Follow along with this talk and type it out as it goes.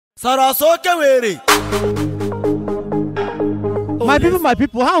Sorosoke were. My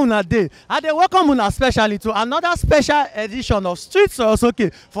people, how una dey? I dey welcome una specially to another special edition of Street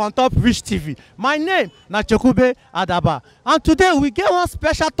Sorosoke from Top Reach TV. My name na Chokube Adaba, and today we get one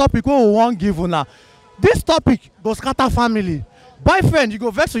special topic wey we wan give una. This topic go scatter family. Boyfriend, you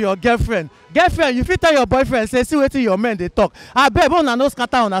go vex with your girlfriend. Girlfriend, you fit tell your boyfriend say see wetin your men dey talk. Abeg, make una no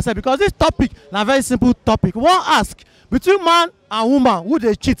scatter una sef, because this topic na very simple topic. We wan ask, between man and woman, who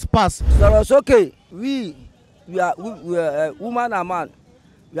dey cheat pass? Sorosoke, we are woman and man.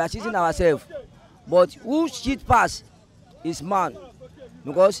 We are cheating ourselves, but who cheat pass is man,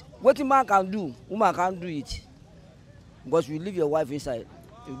 because wetin man can do, woman can't do it. Because you leave your wife inside,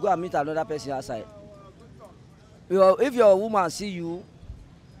 you go and meet another person outside. If your woman see you,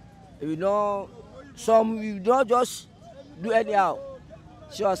 you don't just do anyhow.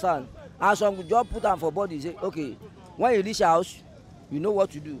 She understand, and some will just put am for body. Say okay, when you reach house, you know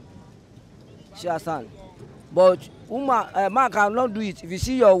what to do. She understand. But woman, man cannot do it. If you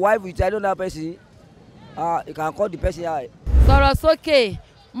see your wife with another person, you can call the person out. Sorosoke,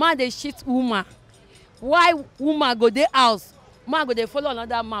 man dey cheat woman. Why woman go dey house, man go dey follow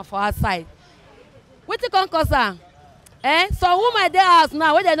another man for outside? Wetin come cause am? Some woman dey house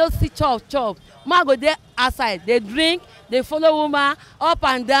now wey dem no see chop, man go dey outside dey drink, dey follow woman up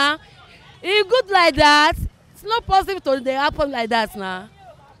and down. E good like that? It's not possible to dey happen like that na.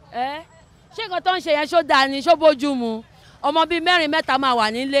 Ṣé nǹkan tó ń ṣe yẹn ṣó dáa ni, ṣó bójú mu? Ọmọ bíi mẹ́rin mẹ́ta máa wà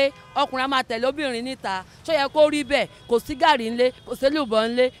nílé, ọkùnrin á máa tẹ̀lé obìnrin níta. Ṣó yẹ kó rí bẹ́ẹ̀? Kò sí gàrí ńlé, kò sí èlùbọ́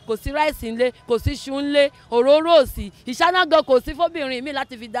ńlé, kò sí ráìsì ńlé, kò sí iṣu ńlé, òróró òsì, ìṣánágan kò sí fóbìnrin mi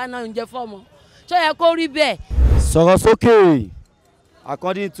láti fi dáná oúnjẹ fọ́mọ. Ṣó yẹ kó rí bẹ́ẹ̀? Sorosoke,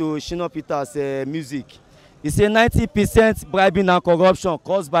 according to Shina Peter's music, he say 90% bribing and corruption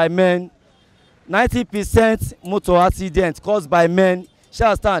caused by men, 90% motor accident caused by men.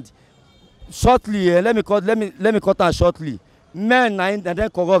 Shall stand. Shortly, let me cut am shortly. Men and then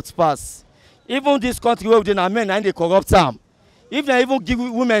corrupt pass. Even this country wey we dey na men and dey corrupt am. If they even give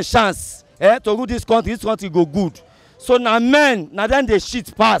women chance to rule this country go good. So na men na then dey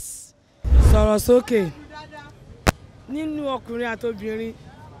shit pass. Sorosoke, nínú ọkùnrin àti obìnrin,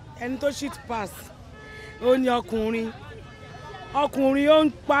 ẹni tó shit pass ó ní ọkùnrin. Ọkùnrin ó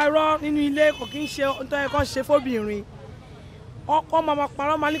ń parọ́ nínú ilé, kò kí ń ṣe ohun tó yẹ kó ṣe fóbìnrin. Ọkọ máa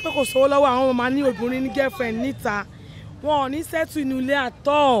parọ́ máa ní pé kò sówó lọ́wọ́ àwọn máa ní obìnrin ní girlfriend níta. Wọn ò ní settle inú ilé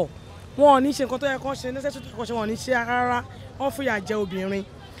àtọ̀. Wọn ò ní ṣe nǹkan tó yẹ kó ṣe, ní settle tó yẹ kó ṣe, wọn ò ní ṣe rárá. Wọ́n fìyà jẹ obìnrin.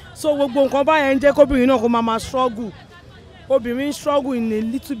 So gbogbo nǹkan báyẹn ń jẹ́ kóbìnrin náà kó máa struggle. Obìnrin struggle in a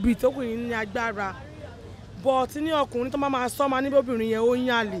little bit, ọkùnrin ní agbára. But ní ọkùnrin tó máa sọ máa ní bí obìnrin yẹn ó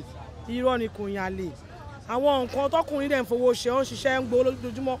yànlè. Irọ́ ni kò yànlè. Àwọn nǹkan tọkùnrin dẹ̀ ń fowó ṣe, ó ń ṣiṣẹ́ ń gbowó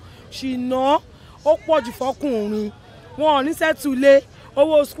lójoojúmọ́. Ṣìnà ó pọ̀ jù fọkùnrin. Wọn ò ní settle ilé,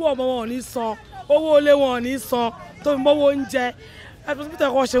 owó school ọmọ wọn ò ní san, owó ilé wọn ò ní san, tó fi mọ́wọ́ oúnjẹ,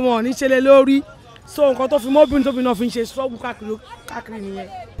 hospital kan ṣe wọn ò ní ṣe lé lórí. So nǹkan tó fi mọ́bìnrin tóbi náà fi ń ṣe struggle káàkiri nìyẹn.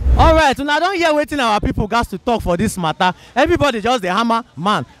 Alright, una don hear wetin our people gas to talk for this matter. Everybody just dey hammer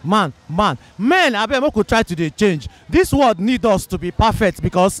man. Men, abeg make we try to dey change. This world need us to be perfect,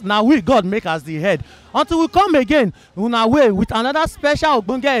 because na we God make as the head. Until we come again una way with another special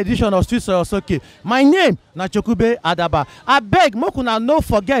ogbonge edition of Street Sorosoke. My name na Chokube Adaba. Abeg make una no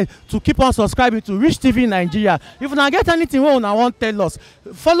forget to keep on subscribing to Reach TV Nigeria. If una get anything wey una wan tell us,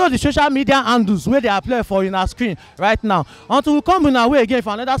 follow the social media handles wey dey apply for una screen right now. Until we come una way again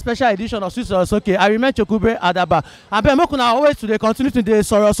for another special edition of Street Sorosoke, I remain Chokube Adaba. Abeg make una always to dey continue to dey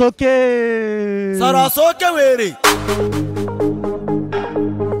Sorosoke. Sorosoke were.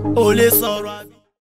 Ole sọ̀rọ̀.